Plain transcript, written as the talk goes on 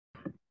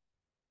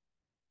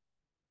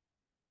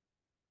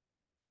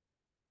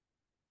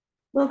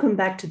Welcome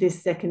back to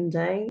this second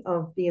day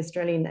of the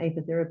Australian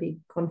Apitherapy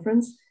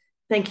Conference.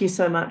 Thank you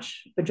so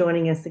much for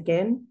joining us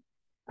again.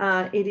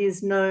 It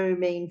is no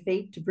mean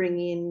feat to bring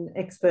in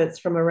experts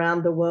from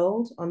around the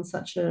world on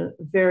such a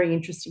very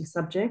interesting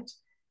subject.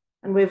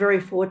 And we're very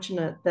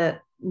fortunate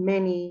that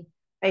many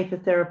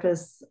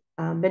apotherapists,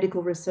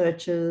 medical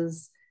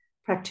researchers,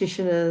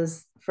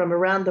 practitioners from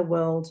around the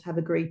world have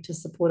agreed to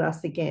support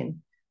us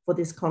again for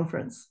this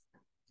conference.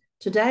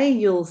 Today,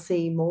 you'll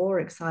see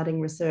more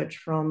exciting research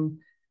from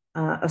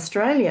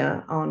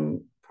Australia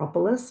on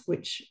propolis,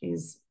 which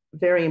is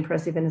very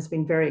impressive and has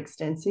been very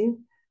extensive,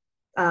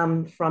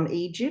 from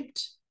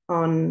Egypt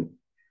on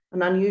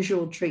an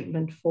unusual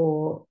treatment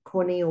for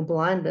corneal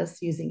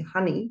blindness using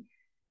honey,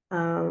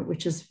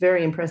 which is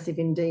very impressive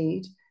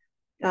indeed,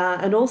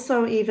 and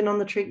also even on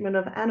the treatment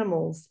of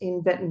animals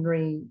in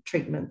veterinary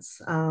treatments.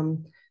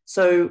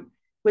 So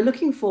we're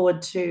looking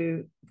forward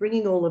to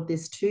bringing all of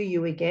this to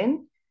you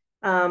again.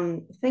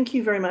 Thank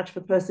you very much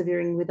for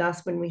persevering with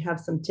us when we have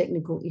some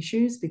technical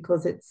issues,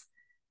 because it's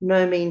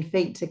no mean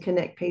feat to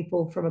connect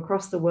people from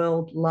across the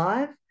world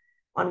live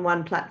on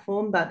one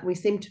platform, but we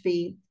seem to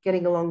be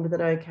getting along with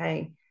it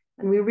okay.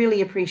 And we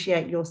really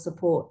appreciate your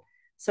support.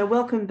 So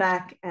welcome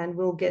back, and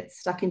we'll get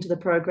stuck into the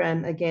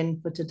program again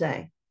for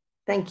today.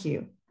 Thank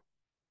you.